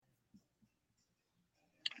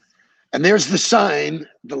And there's the sign.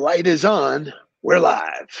 The light is on. We're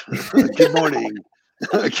live. Good morning.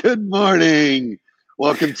 Good morning.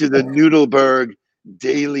 Welcome to the Noodleberg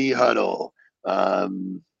Daily Huddle.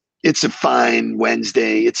 It's a fine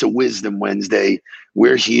Wednesday. It's a wisdom Wednesday.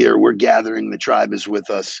 We're here. We're gathering. The tribe is with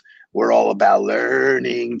us. We're all about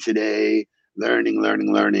learning today.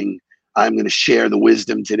 Learning. I'm going to share the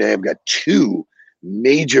wisdom today. I've got two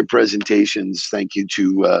major presentations. Thank you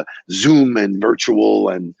to Zoom and virtual,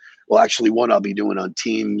 and well, actually one I'll be doing on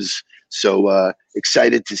Teams. So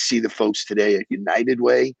excited to see the folks today at United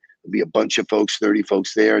Way. There'll be a bunch of folks, 30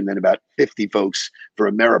 folks there, and then about 50 folks for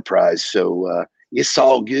Ameriprise. So it's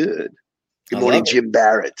all good. Good morning, Jim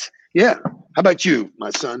Barrett. Yeah. How about you,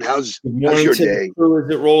 my son? How's your day? As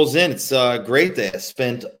it rolls in, it's a great day. I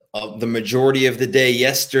spent the majority of the day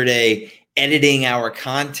yesterday editing our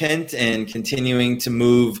content and continuing to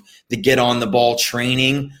move the Get on the Ball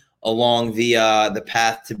training along the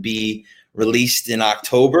path to be released in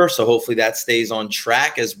October. So hopefully that stays on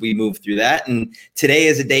track as we move through that. And today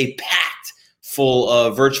is a day packed full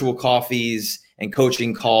of virtual coffees and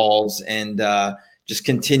coaching calls and just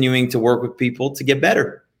continuing to work with people to get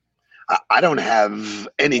better. I don't have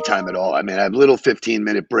any time at all. I mean, I have little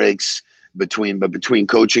 15-minute breaks between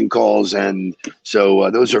coaching calls. And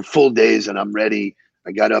so those are full days and I'm ready.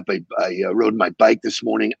 I got up, I rode my bike this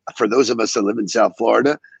morning. For those of us that live in South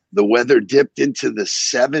Florida, the weather dipped into the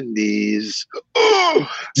 70s. Oh,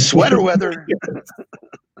 sweater weather.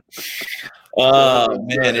 Oh,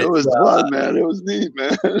 man. It was fun, man. It was neat,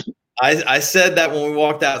 man. I said that when we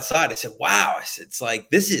walked outside. I said, wow. I said, it's like,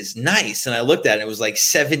 this is nice. And I looked at it. It was like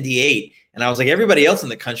 78. And I was like, everybody else in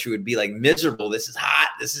the country would be like miserable. This is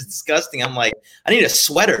hot. This is disgusting. I'm like, I need a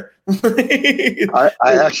sweater. I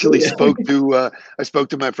actually spoke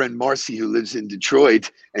to my friend Marcy, who lives in Detroit,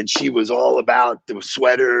 and she was all about the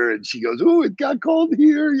sweater. And she goes, "Oh, it got cold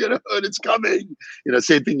here, and it's coming."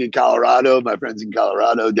 Same thing in Colorado. My friends in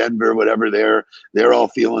Colorado, Denver, whatever, they're all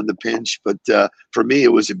feeling the pinch. But for me,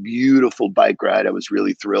 it was a beautiful bike ride. I was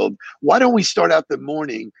really thrilled. Why don't we start out the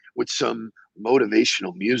morning with some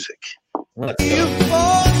motivational music? Let's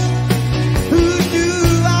go.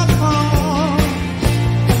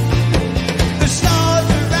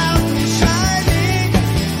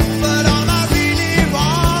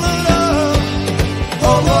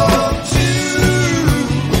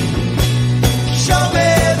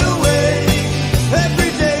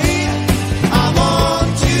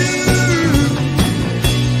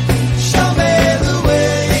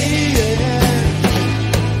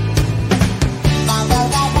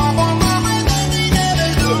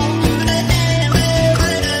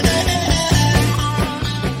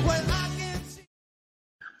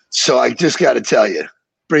 So I just got to tell you,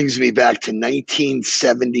 brings me back to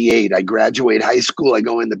 1978. I graduate high school. I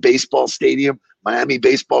go in the baseball stadium, Miami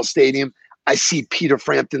baseball stadium. I see Peter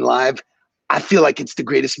Frampton live. I feel like it's the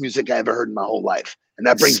greatest music I ever heard in my whole life. And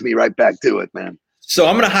that brings me right back to it, man. So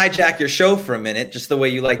I'm going to hijack your show for a minute, just the way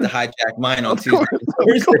you like to hijack mine on Tuesdays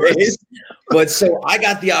and Thursdays. But so I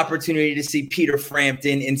got the opportunity to see Peter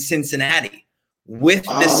Frampton in Cincinnati with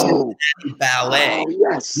the Cincinnati Ballet. Oh,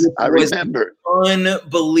 yes, I remember.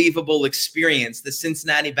 Unbelievable experience, the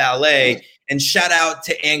Cincinnati Ballet. And shout out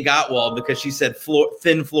to Ann Gottwald because she said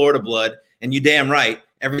thin Florida blood. And you damn right.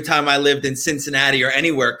 Every time I lived in Cincinnati or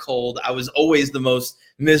anywhere cold, I was always the most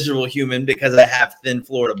miserable human because I have thin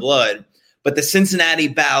Florida blood. But the Cincinnati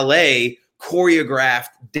Ballet choreographed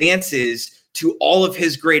dances to all of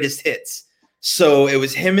his greatest hits. So it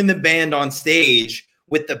was him and the band on stage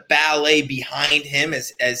with the ballet behind him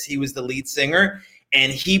as he was the lead singer,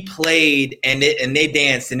 and he played and they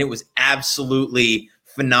danced, and it was absolutely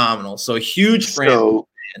phenomenal. So huge Frampton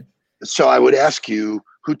fan. So I would ask you,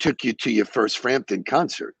 who took you to your first Frampton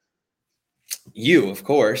concert? You, of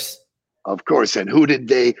course. Of course. And who did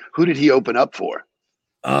he open up for?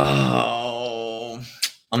 Oh,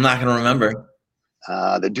 I'm not gonna remember.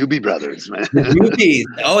 The Doobie Brothers, man. The Doobies.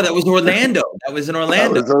 Oh, that was Orlando. That was in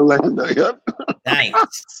Orlando. That was Orlando, yep.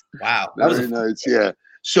 Nice. Wow. That Very nice, yeah.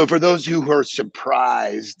 So for those who are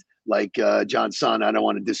surprised, like John's son, I don't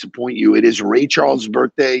want to disappoint you. It is Ray Charles'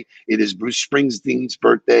 birthday. It is Bruce Springsteen's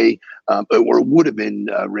birthday, or it would have been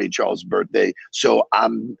Ray Charles' birthday. So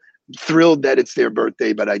I'm thrilled that it's their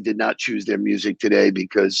birthday, but I did not choose their music today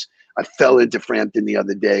because I fell into Frampton the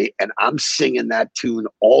other day, and I'm singing that tune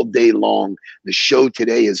all day long. The show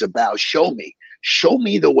today is about show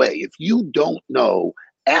me the way. If you don't know,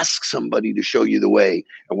 ask somebody to show you the way,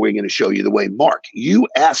 and we're going to show you the way. Mark, you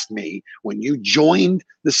asked me when you joined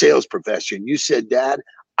the sales profession, you said, "Dad,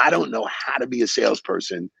 I don't know how to be a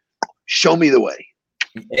salesperson. Show me the way."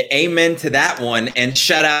 Amen to that one. And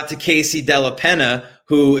shout out to Casey Della Penna,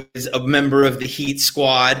 who is a member of the Heat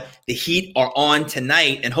squad. The Heat are on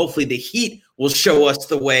tonight, and hopefully the Heat will show us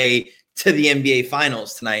the way to the NBA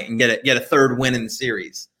Finals tonight and get a third win in the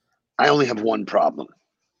series. I only have one problem.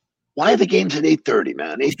 Why are the games at 8:30,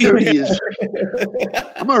 man? 8:30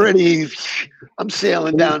 is I'm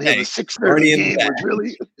sailing down here. The 6:30 game was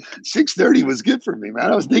really 6:30 was good for me,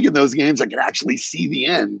 man. I was thinking those games I could actually see the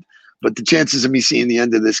end, but the chances of me seeing the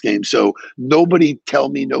end of this game. So nobody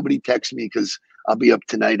text me, because I'll be up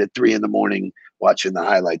tonight at 3 a.m. watching the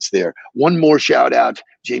highlights there. One more shout out,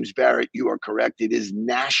 James Barrett. You are correct. It is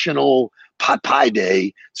National Pot Pie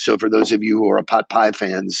Day. So for those of you who are pot pie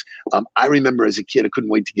fans, I remember as a kid, I couldn't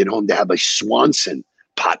wait to get home to have a Swanson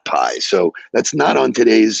pot pie. So that's not on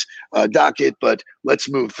today's docket, but let's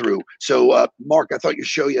move through. So Mark, I thought your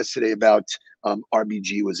show yesterday about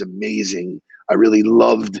RBG was amazing. I really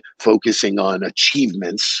loved focusing on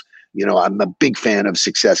achievements. You know, I'm a big fan of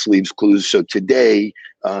Success Leaves Clues. So today,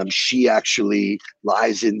 she actually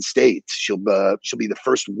lies in state. She'll be the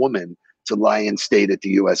first woman to lie in state at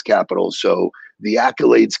the U.S. Capitol. So the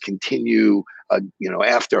accolades continue,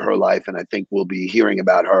 after her life, and I think we'll be hearing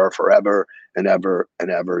about her forever and ever and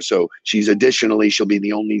ever. So she'll be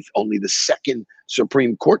the only the second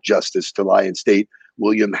Supreme Court justice to lie in state.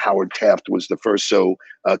 William Howard Taft was the first. So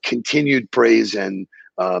continued praise and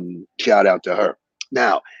shout out to her.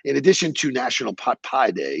 Now, in addition to National Pot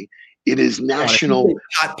Pie Day, it is National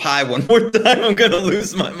Pot Pie one more time. I'm going to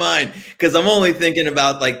lose my mind, because I'm only thinking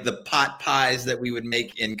about like the pot pies that we would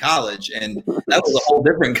make in college. And that was a whole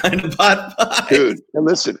different kind of pot pie. Dude, and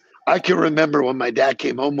listen, I can remember when my dad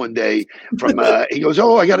came home one day from, he goes,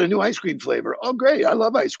 "Oh, I got a new ice cream flavor." "Oh, great. I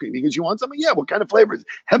love ice cream." He goes, "You want something?" "Yeah." "What kind of flavor is it?"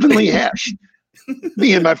 "Heavenly Hash."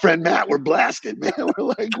 Me and my friend Matt were blasted, man.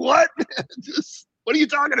 We're like, "What?" What are you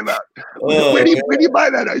talking about? Where do you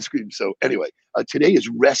buy that ice cream? So anyway, today is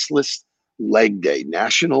Restless Leg Day,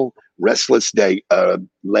 National Restless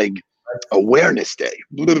Leg Awareness Day.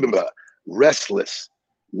 Blah, blah, blah. Restless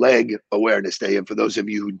Leg Awareness Day. And for those of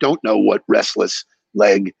you who don't know what restless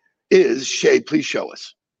leg is, Shay, please show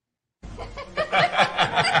us.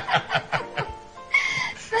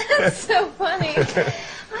 That's so funny.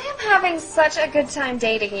 I am having such a good time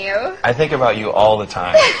dating you. I think about you all the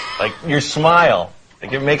time. Like your smile.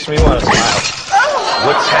 Like it makes me want to smile. Oh.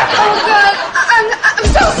 What's happening? Oh God, I'm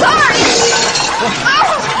so sorry.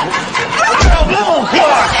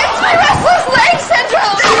 It's my restless leg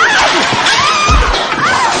syndrome.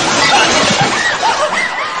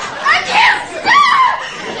 I can't stop.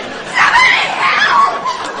 Somebody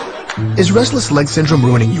help! Is restless leg syndrome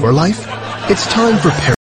ruining your life? It's time for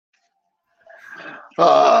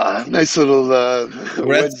Nice little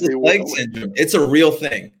restless leg syndrome. It's a real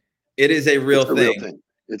thing. It is a real thing.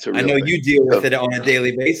 It's a real I know thing. you deal with it on a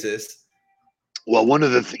daily basis. Well, one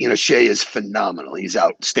of the, Shay is phenomenal. He's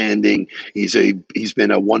outstanding. He's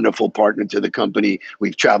been a wonderful partner to the company.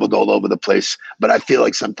 We've traveled all over the place, but I feel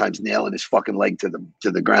like sometimes nailing his fucking leg to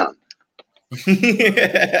the ground.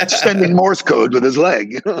 Sending Morse code with his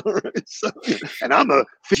leg. And I'm a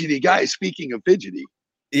fidgety guy. Speaking of fidgety.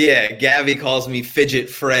 Yeah, Gabby calls me Fidget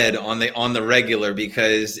Fred on the regular,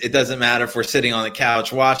 because it doesn't matter if we're sitting on the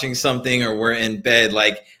couch watching something or we're in bed.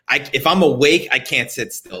 Like if I'm awake, I can't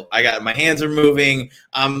sit still. My hands are moving.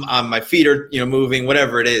 My feet are moving,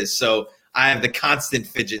 whatever it is. So I have the constant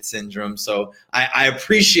fidget syndrome. So I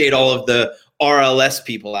appreciate all of the RLS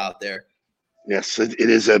people out there. Yes,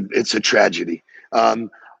 it's a tragedy.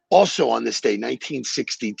 Also on this day,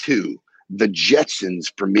 1962. The Jetsons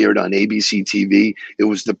premiered on ABC TV. It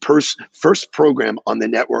was the first program on the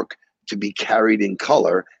network to be carried in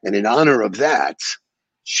color. And in honor of that,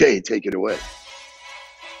 Shay, take it away.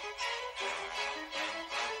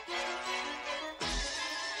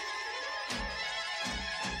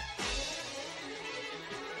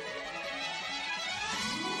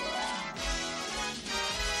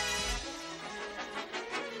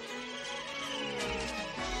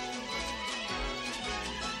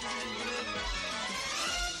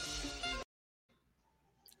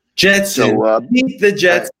 Jets. So beat the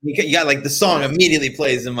Jets. You got like the song immediately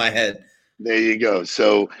plays in my head. There you go.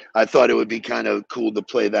 So I thought it would be kind of cool to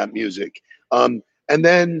play that music. And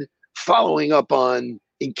then following up on,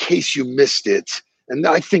 in case you missed it, and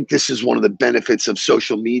I think this is one of the benefits of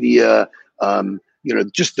social media,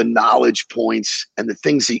 just the knowledge points and the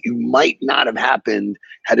things that you might not have happened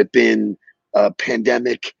had it been a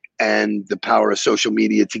pandemic and the power of social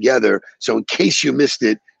media together. So in case you missed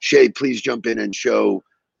it, Shay, please jump in and show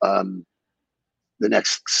the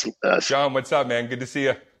next. John, what's up, man? Good to see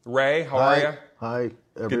you. Ray, how are you? Hi,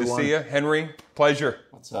 everyone. Good to see you. Henry, pleasure.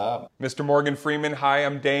 What's up? Mr. Morgan Freeman, hi,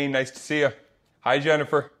 I'm Dane. Nice to see you. Hi,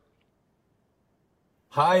 Jennifer.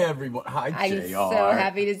 Hi, everyone. Hi, I'm JR. so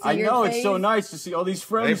happy to see I your know, face. it's so nice to see all these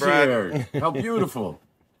friends Hey, Brad. here. How beautiful.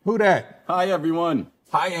 Who that? Hi, everyone.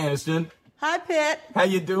 Hi, Aniston. Hi, Pitt. How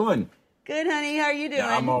you doing? Good, honey. How are you doing?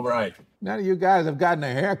 Yeah, I'm all right. None of you guys have gotten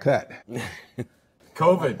a haircut.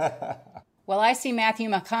 COVID. Well, I see Matthew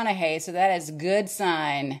McConaughey, so that is a good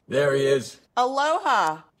sign. There he is.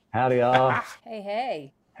 Aloha. Howdy, y'all.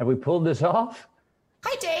 Hey. Have we pulled this off?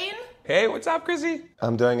 Hi, Dane. Hey, what's up, Chrissy?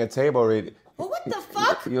 I'm doing a table read. Well, what the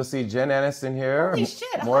fuck? You'll see Jen Aniston here, Holy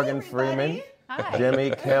shit. Morgan Hi, Freeman, everybody. Hi.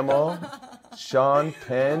 Jimmy Kimmel, Sean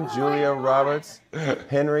Penn, Julia Roberts,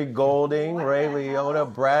 Henry Golding, Ray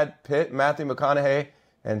Liotta, Brad Pitt, Matthew McConaughey,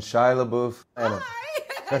 and Shia LaBeouf.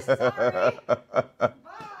 Hi. Sorry. Bye.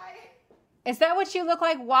 Is that what you look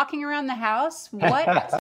like walking around the house?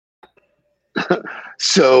 What?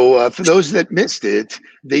 So for those that missed it,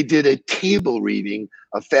 they did a table reading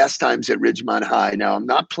of Fast Times at Ridgemont High. Now, I'm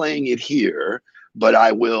not playing it here, but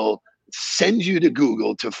I will send you to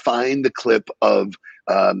Google to find the clip of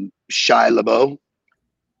Shia LaBeouf.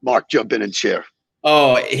 Mark, jump in and share.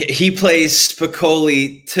 Oh, he plays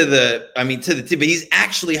Spicoli to the T, but he's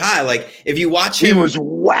actually high. Like if you watch him, He was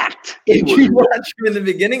whacked. if you watch him in the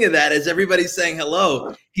beginning of that, as everybody's saying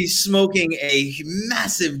hello, he's smoking a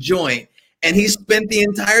massive joint, and he spent the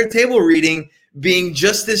entire table reading being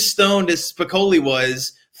just as stoned as Spicoli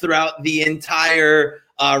was throughout the entire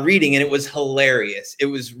reading, and it was hilarious. It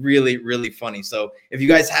was really, really funny. So if you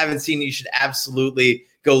guys haven't seen it, you should absolutely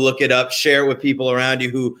go look it up, share it with people around you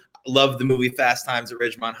who love the movie Fast Times at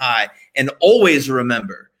Ridgemont High. And always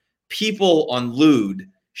remember, people on lewd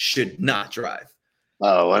should not drive.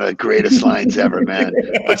 Oh, one of the greatest lines ever, man.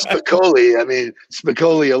 But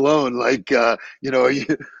Spicoli alone, like, like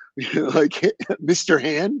Mr.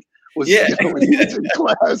 Hand was, when he was in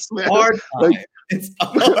class, man. Hard time. Like, It's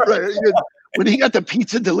hard. right, when he got the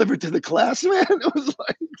pizza delivered to the class, man, it was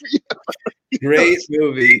like, Great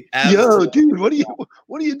movie. Yo, dude, what are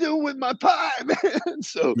you doing with my pie, man?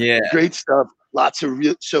 So great stuff. Lots of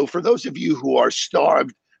so for those of you who are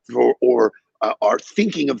starved or are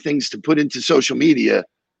thinking of things to put into social media,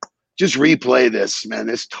 just replay this, man.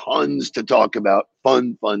 There's tons to talk about.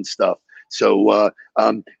 Fun stuff. So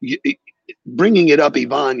bringing it up,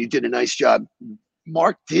 Yvonne, you did a nice job.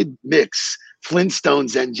 Mark did mix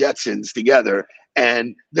Flintstones and Jetsons together,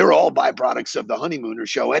 and they're all byproducts of the Honeymooner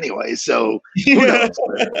show anyway. So who knows?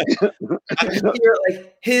 I mean, you're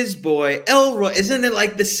like his boy Elroy. Isn't it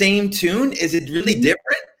like the same tune? Is it really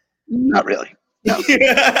different? Not really. No.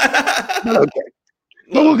 Okay.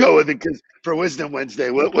 But we'll go with it because for Wisdom Wednesday,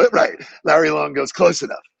 right. Larry Long goes close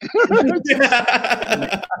enough.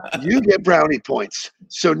 You get brownie points.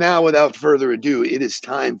 So now, without further ado, it is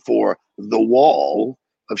time for the Wall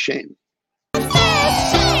of Shame. Shame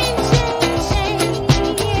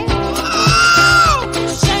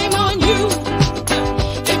on you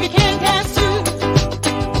if you can't pass through.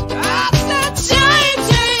 I said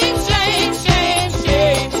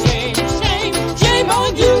shame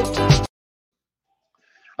on you.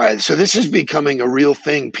 All right, so this is becoming a real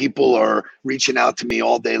thing. People are reaching out to me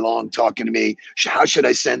all day long, talking to me. How should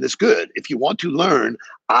I send this? Good. If you want to learn,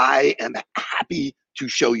 I am happy to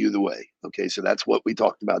show you the way. Okay, so that's what we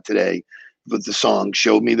talked about today with the song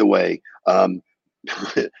 "Show Me the Way."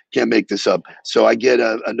 Can't make this up. So I get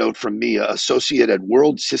a note from Mia, associate at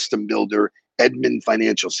World System Builder, Edmond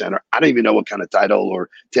Financial Center. I don't even know what kind of title or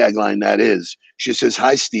tagline that is. She says,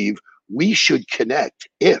 "Hi, Steve. We should connect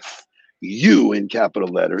if you, in capital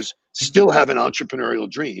letters, still have an entrepreneurial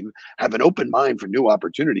dream, have an open mind for new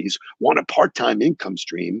opportunities, want a part-time income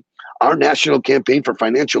stream. Our national campaign for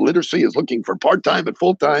financial literacy is looking for part-time and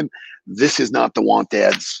full-time. This is not the want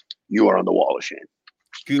ads. You are on the Wall of Shame."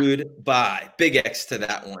 Goodbye. Big X to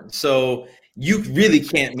that one. So you really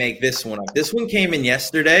can't make this one up. This one came in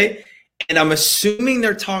yesterday, and I'm assuming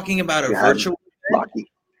they're talking about a virtual event.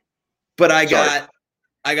 But I got,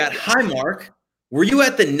 hi, Mark. Were you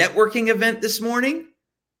at the networking event this morning?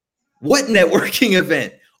 What networking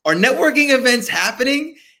event? Are networking events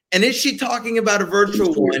happening? And is she talking about a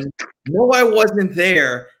virtual one? No, I wasn't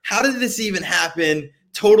there. How did this even happen?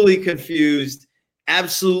 Totally confused.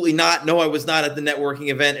 Absolutely not. No, I was not at the networking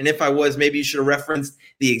event. And if I was, maybe you should have referenced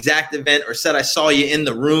the exact event or said I saw you in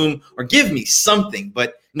the room or give me something.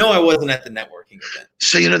 But no, I wasn't at the networking event.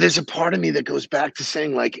 So, there's a part of me that goes back to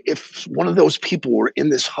saying, like, if one of those people were in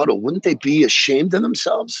this huddle, wouldn't they be ashamed of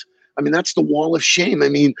themselves? I mean, that's the Wall of Shame. I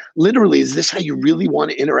mean, literally, is this how you really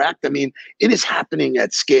want to interact? I mean, it is happening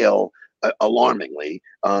at scale, alarmingly.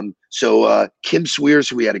 So Kim Swears,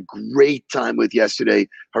 who we had a great time with yesterday,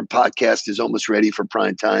 her podcast is almost ready for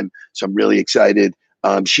prime time. So I'm really excited.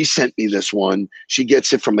 She sent me this one. She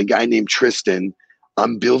gets it from a guy named Tristan.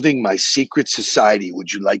 I'm building my secret society.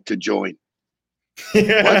 Would you like to join?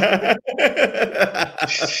 The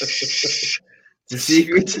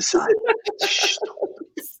secret society.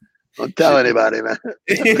 Don't tell anybody, man.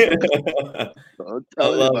 Don't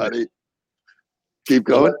tell anybody. Keep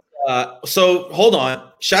going. So hold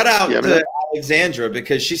on. Shout out Yeah, to man. Alexandra,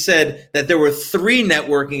 because she said that there were 3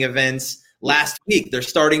 networking events last week. They're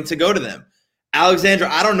starting to go to them. Alexandra,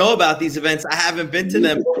 I don't know about these events. I haven't been to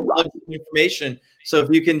them. I would love some information. So if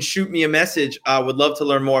you can shoot me a message, I would love to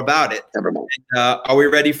learn more about it. And, are we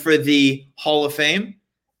ready for the Hall of Fame?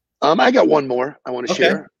 I got one more I want to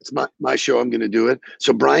share. It's my show. I'm going to do it.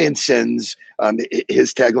 So Brian sends,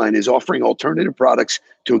 his tagline is offering alternative products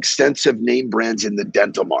to extensive name brands in the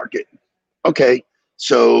dental market. Okay.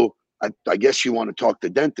 So I guess you want to talk to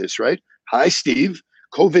dentists, right? Hi, Steve.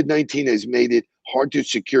 COVID-19 has made it hard to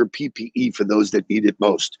secure PPE for those that need it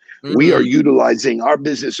most. We are utilizing our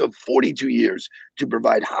business of 42 years to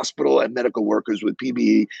provide hospital and medical workers with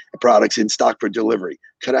PPE products in stock for delivery.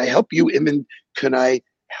 Can I help you? Can I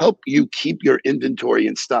help you keep your inventory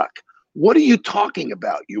in stock? What are you talking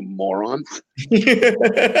about, you moron?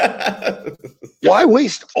 Why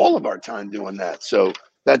waste all of our time doing that? So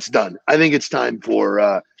that's done. I think it's time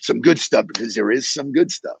for some good stuff, because there is some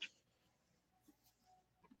good stuff.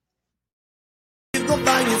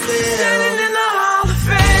 Standing in the Hall of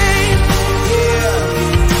Fame,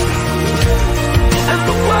 and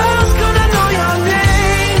the world's gonna know your name.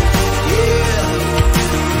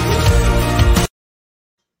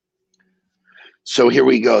 So here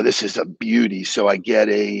we go. This is a beauty. So I get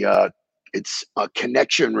it's a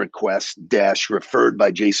connection request referred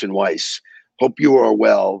by Jason Weiss. Hope you are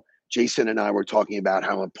well. Jason and I were talking about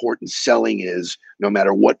how important selling is, no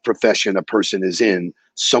matter what profession a person is in.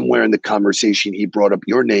 Somewhere in the conversation, he brought up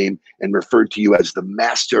your name and referred to you as the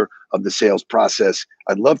master of the sales process.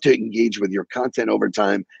 I'd love to engage with your content over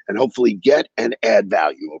time and hopefully get and add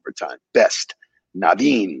value over time. Best,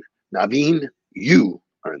 Naveen. Naveen, you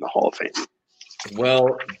are in the Hall of Fame.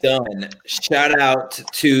 Well done. Shout out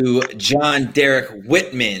to John Derek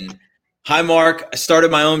Whitman. Hi, Mark. I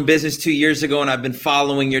started my own business 2 years ago, and I've been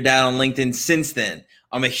following your dad on LinkedIn since then.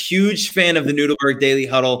 I'm a huge fan of the Noodleberg Daily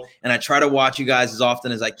Huddle, and I try to watch you guys as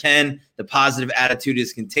often as I can. The positive attitude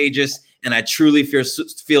is contagious, and I truly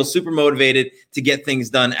feel super motivated to get things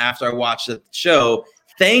done after I watch the show.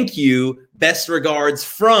 Thank you. Best regards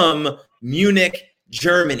from Munich,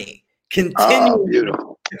 Germany. Continuing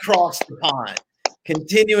to cross the pond.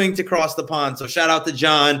 Continuing to cross the pond. So shout out to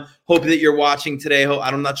John. Hope that you're watching today.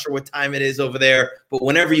 I'm not sure what time it is over there, but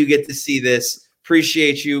whenever you get to see this,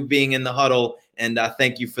 appreciate you being in the huddle, and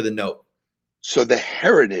thank you for the note. So the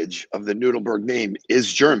heritage of the Noodleberg name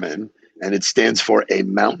is German, and it stands for a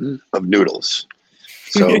mountain of noodles.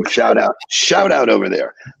 So shout out over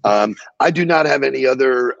there. I do not have any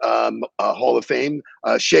other Hall of Fame.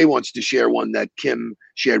 Shay wants to share one that Kim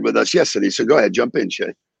shared with us yesterday. So go ahead, jump in,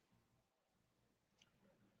 Shay.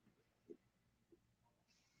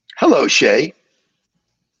 Hello, Shay.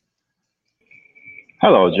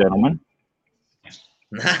 Hello, gentlemen.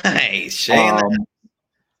 Nice, Shay.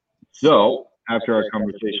 So after our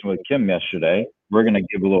conversation with Kim yesterday, we're going to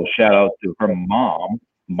give a little shout out to her mom,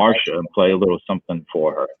 Marcia, and play a little something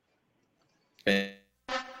for her. Okay.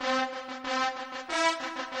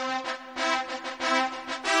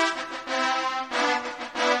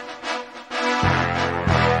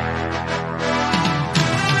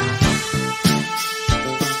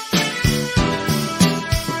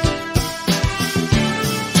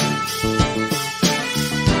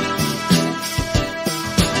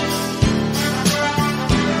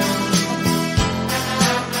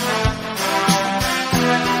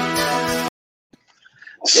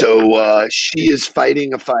 So she is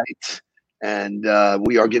fighting a fight, and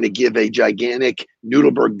we are going to give a gigantic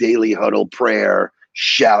Noodleberg Daily Huddle prayer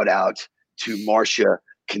shout out to Marcia.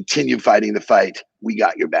 Continue fighting the fight. We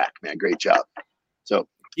got your back, man. Great job. So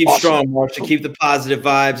keep awesome. strong, Marcia. Keep the positive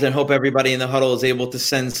vibes, and hope everybody in the huddle is able to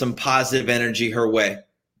send some positive energy her way.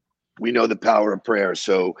 We know the power of prayer.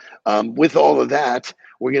 So with all of that,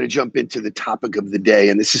 we're going to jump into the topic of the day.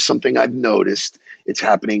 And this is something I've noticed. It's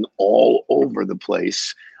happening all over the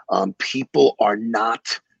place. People are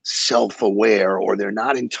not self-aware, or they're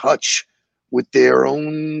not in touch with their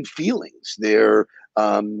own feelings. They're,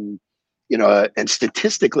 and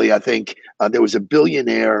statistically, I think there was a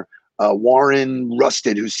billionaire, Warren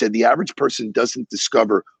Rusted, who said the average person doesn't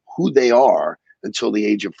discover who they are until the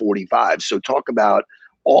age of 45. So talk about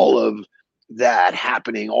all of that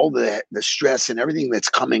happening, all the stress and everything that's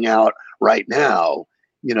coming out right now.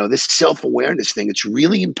 You know, this self-awareness thing, it's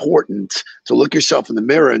really important to look yourself in the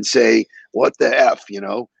mirror and say, what the F, you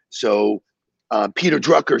know? So Peter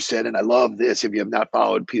Drucker said, and I love this, if you have not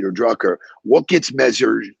followed Peter Drucker, what gets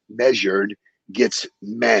measured gets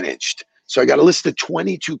managed. So I got a list of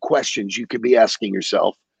 22 questions you could be asking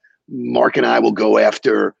yourself. Mark and I will go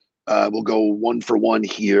after, we'll go one for one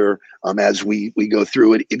here as we go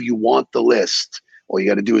through it. If you want the list, all you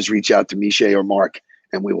got to do is reach out to Misha or Mark,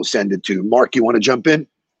 and we will send it to you. Mark, you want to jump in?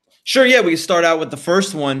 Sure, yeah, we can start out with the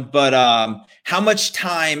first one, but how much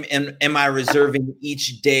time am I reserving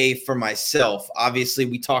each day for myself? Obviously,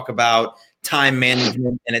 we talk about time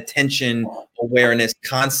management and attention awareness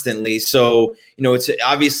constantly. So, it's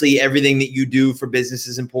obviously everything that you do for business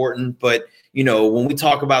is important, but, when we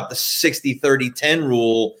talk about the 60-30-10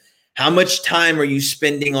 rule, how much time are you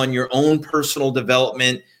spending on your own personal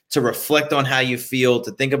development to reflect on how you feel,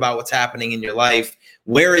 to think about what's happening in your life?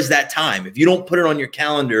 Where is that time? If you don't put it on your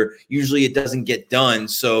calendar, usually it doesn't get done.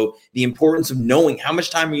 So the importance of knowing how much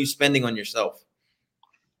time are you spending on yourself?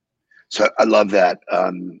 So I love that.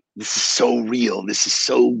 This is so real. This is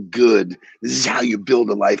so good. This is how you build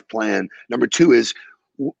a life plan. Number 2 is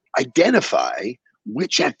identify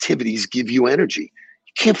which activities give you energy.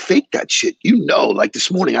 You can't fake that shit. Like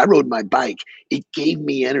this morning, I rode my bike. It gave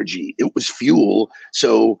me energy. It was fuel.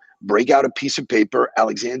 So break out a piece of paper.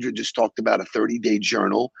 Alexandra just talked about a 30-day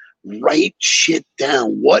journal. Write shit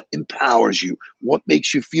down. What empowers you? What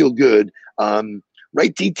makes you feel good?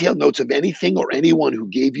 Write detailed notes of anything or anyone who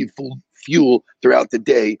gave you fuel throughout the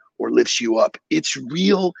day or lifts you up. It's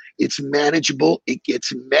real. It's manageable. It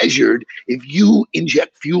gets measured. If you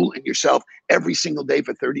inject fuel in yourself every single day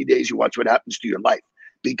for 30 days, you watch what happens to your life,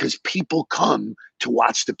 because people come to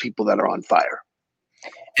watch the people that are on fire.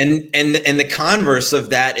 And the converse of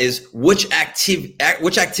that is which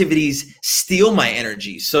activities steal my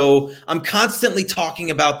energy. So I'm constantly talking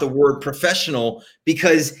about the word professional,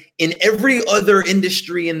 because in every other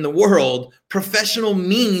industry in the world, professional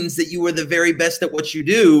means that you are the very best at what you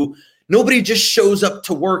do. Nobody just shows up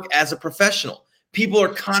to work as a professional. People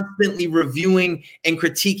are constantly reviewing and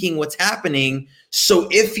critiquing what's happening. So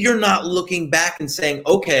if you're not looking back and saying,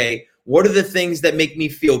 okay, what are the things that make me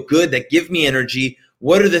feel good, that give me energy?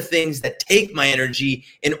 What are the things that take my energy,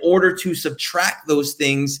 in order to subtract those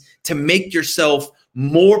things to make yourself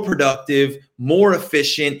more productive, more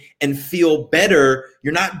efficient, and feel better?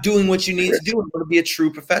 You're not doing what you need to do in order to be a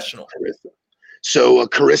true professional. So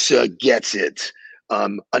Carissa gets it. A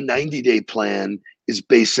 90-day plan is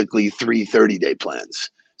basically 3 30-day plans.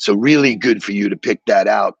 So really good for you to pick that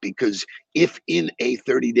out, because if in a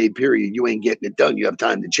 30-day period you ain't getting it done, you have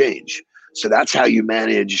time to change. So that's how you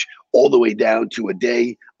manage all the way down to a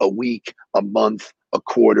day, a week, a month, a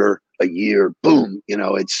quarter, a year. Boom.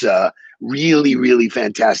 It's really, really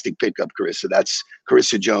fantastic pickup, Carissa. That's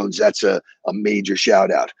Carissa Jones. That's a major shout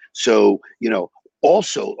out. So,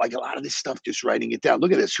 also, like, a lot of this stuff, just writing it down.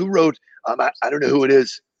 Look at this. Who wrote? I don't know who it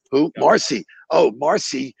is. Who? Marcy. Oh,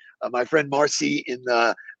 Marcy. My friend Marcy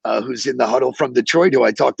who's in the huddle from Detroit, who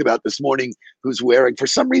I talked about this morning, who's wearing, for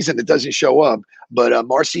some reason it doesn't show up, but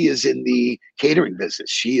Marcy is in the catering business.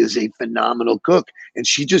 She is a phenomenal cook, and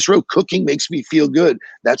she just wrote, "Cooking makes me feel good.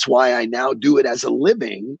 That's why I now do it as a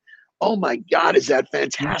living." Oh my God, is that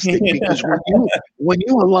fantastic? Because when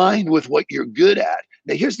you align with what you're good at,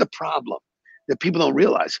 now here's the problem that people don't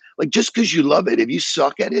realize. Like, just because you love it, if you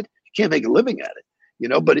suck at it, you can't make a living at it.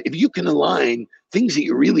 But if you can align things that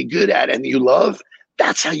you're really good at and you love,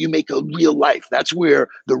 that's how you make a real life. That's where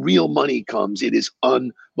the real money comes. It is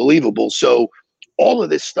unbelievable. So all of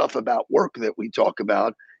this stuff about work that we talk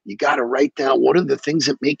about, you got to write down, what are the things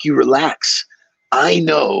that make you relax? I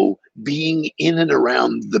know being in and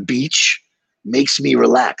around the beach makes me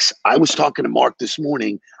relax. I was talking to Mark this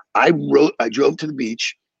morning. I drove to the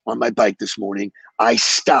beach on my bike this morning. I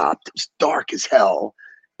stopped. It was dark as hell,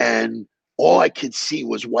 and all I could see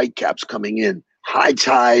was whitecaps coming in. High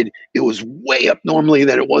tide. It was way up normally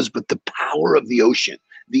than it was, but the power of the ocean,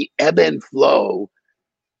 the ebb and flow,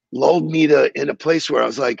 lulled me in a place where I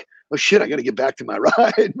was like, oh shit, I got to get back to my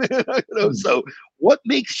ride, man. So what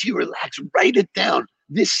makes you relax? Write it down.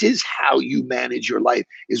 This is how you manage your life,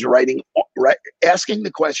 is asking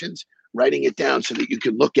the questions, writing it down so that you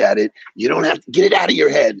can look at it. You don't have to get it out of your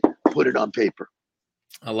head, put it on paper.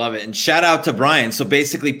 I love it. And shout out to Brian. So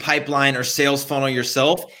basically, pipeline or sales funnel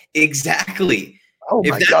yourself. Exactly. Oh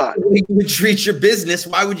my God. If that's the way you would treat your business,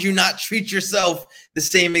 why would you not treat yourself the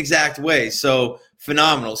same exact way? So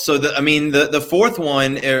phenomenal. So the fourth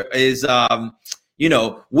one is,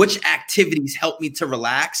 which activities help me to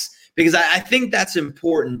relax? Because I think that's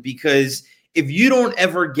important, because if you don't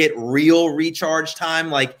ever get real recharge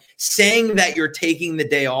time, like saying that you're taking the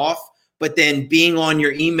day off but then being on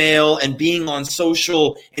your email and being on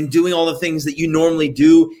social and doing all the things that you normally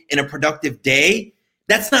do in a productive day,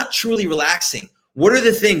 that's not truly relaxing. What are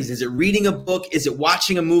the things? Is it reading a book? Is it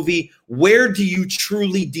watching a movie? Where do you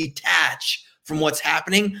truly detach from what's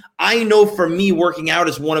happening? I know for me, working out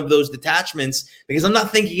is one of those detachments because I'm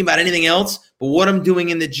not thinking about anything else but what I'm doing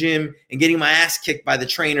in the gym and getting my ass kicked by the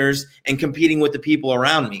trainers and competing with the people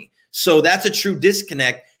around me. So that's a true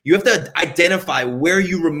disconnect. You have to identify where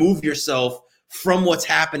you remove yourself from what's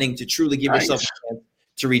happening to truly give yourself a chance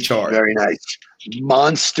to recharge. Very nice.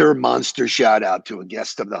 Monster shout out to a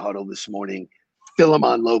guest of the huddle this morning.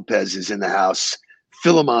 Philemon Lopez is in the house.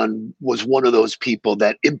 Philemon was one of those people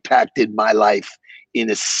that impacted my life in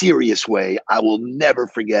a serious way. I will never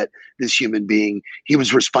forget this human being. He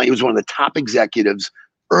was one of the top executives,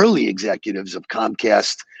 early executives of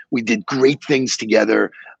Comcast. We did great things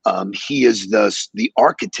together. He is the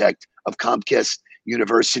architect of Comcast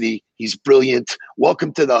University. He's brilliant.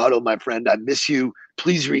 Welcome to the huddle, my friend. I miss you.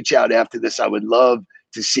 Please reach out after this. I would love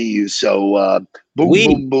to see you. So boom.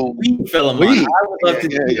 Philemon. I would love to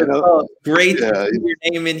do it. Great to see your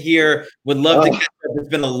name in here. Would love to catch up. It's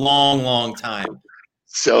been a long time.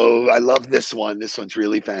 So I love this one. This one's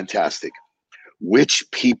really fantastic. Which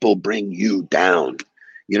people bring you down?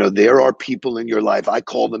 There are people in your life, I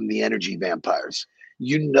call them the energy vampires.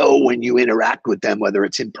 When you interact with them, whether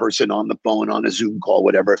it's in person, on the phone, on a Zoom call,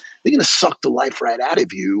 whatever, they're going to suck the life right out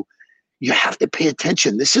of you. You have to pay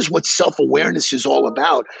attention. This is what self-awareness is all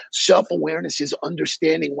about. Self-awareness is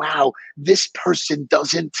understanding, wow, this person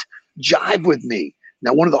doesn't jive with me.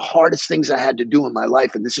 Now, one of the hardest things I had to do in my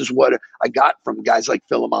life, and this is what I got from guys like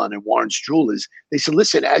Philemon and Warren Struhl, is they said,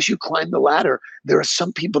 listen, as you climb the ladder, there are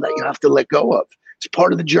some people that you have to let go of. It's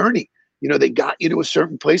part of the journey. They got you to a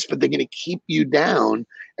certain place, but they're going to keep you down.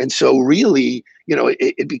 And so really,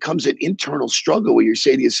 it becomes an internal struggle where you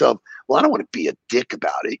say to yourself, well, I don't want to be a dick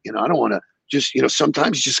about it. I don't want to just,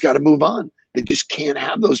 sometimes you just got to move on. They just can't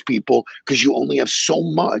have those people because you only have so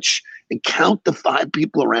much. And count the 5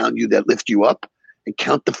 people around you that lift you up, and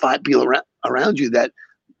count the 5 people around you that,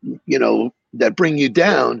 that bring you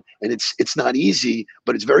down. And it's not easy,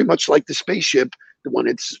 but it's very much like the spaceship. When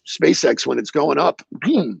it's SpaceX, when it's going up,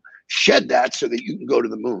 boom, shed that so that you can go to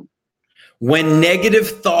the moon. When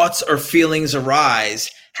negative thoughts or feelings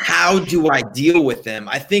arise, how do I deal with them?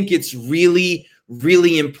 I think it's really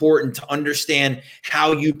important to understand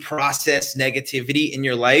how you process negativity in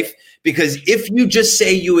your life, because if you just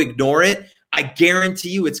say you ignore it, I guarantee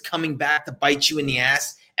you it's coming back to bite you in the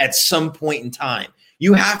ass at some point in time.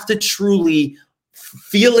 You have to truly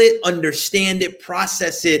feel it, understand it,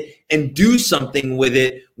 process it, and do something with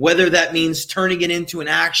it, whether that means turning it into an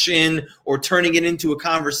action or turning it into a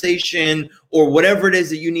conversation or whatever it is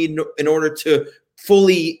that you need in order to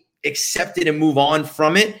fully accept it and move on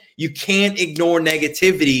from it. You can't ignore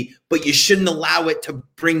negativity, but you shouldn't allow it to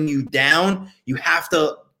bring you down. You have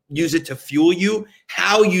to use it to fuel you.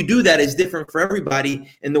 How you do that is different for everybody,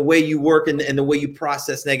 and the way you work and the way you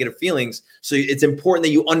process negative feelings. So it's important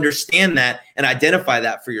that you understand that and identify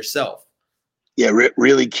that for yourself. Yeah,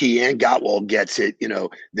 really key. And Gottwald gets it.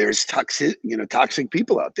 There's toxic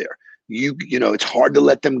people out there. It's hard to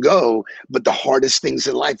let them go, but the hardest things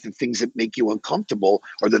in life, the things that make you uncomfortable,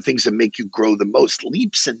 are the things that make you grow the most,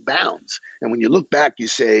 leaps and bounds. And when you look back, you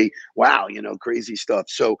say, wow, crazy stuff.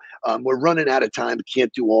 So we're running out of time.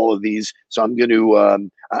 Can't do all of these. So I'm going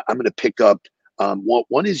to pick up.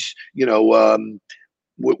 One is,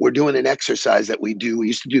 we're doing an exercise that we do. We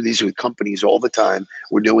used to do these with companies all the time.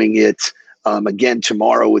 We're doing it again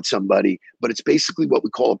tomorrow with somebody, but it's basically what we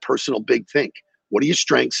call a personal big think. What are your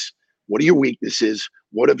strengths? What are your weaknesses?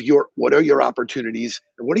 What are your opportunities?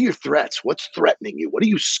 And what are your threats? What's threatening you? What are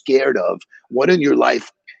you scared of? What in your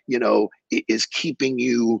life, is keeping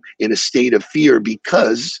you in a state of fear?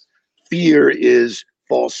 Because fear is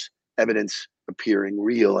false evidence appearing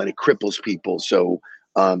real, and it cripples people. So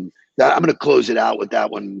I'm going to close it out with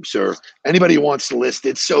that one, sir. Anybody who wants to list,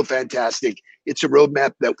 it's so fantastic. It's a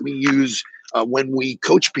roadmap that we use when we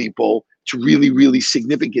coach people. It's really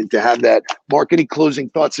significant to have that. Mark, any closing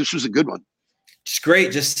thoughts? This was a good one. It's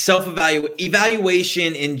great. Just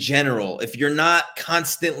evaluation in general. If you're not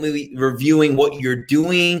constantly reviewing what you're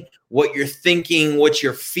doing, what you're thinking, what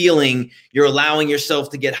you're feeling, you're allowing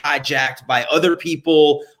yourself to get hijacked by other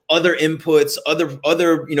people, other inputs, other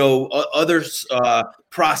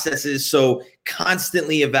processes. So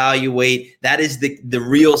constantly evaluate. That is the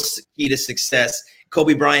real key to success.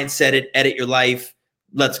 Kobe Bryant said it, edit your life.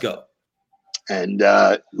 Let's go. And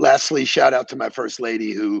lastly, shout out to my first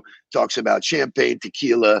lady who talks about champagne,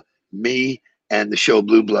 tequila, me, and the show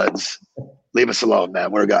Blue Bloods. Leave us alone,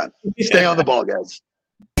 man. We're gone. Stay on the ball, guys.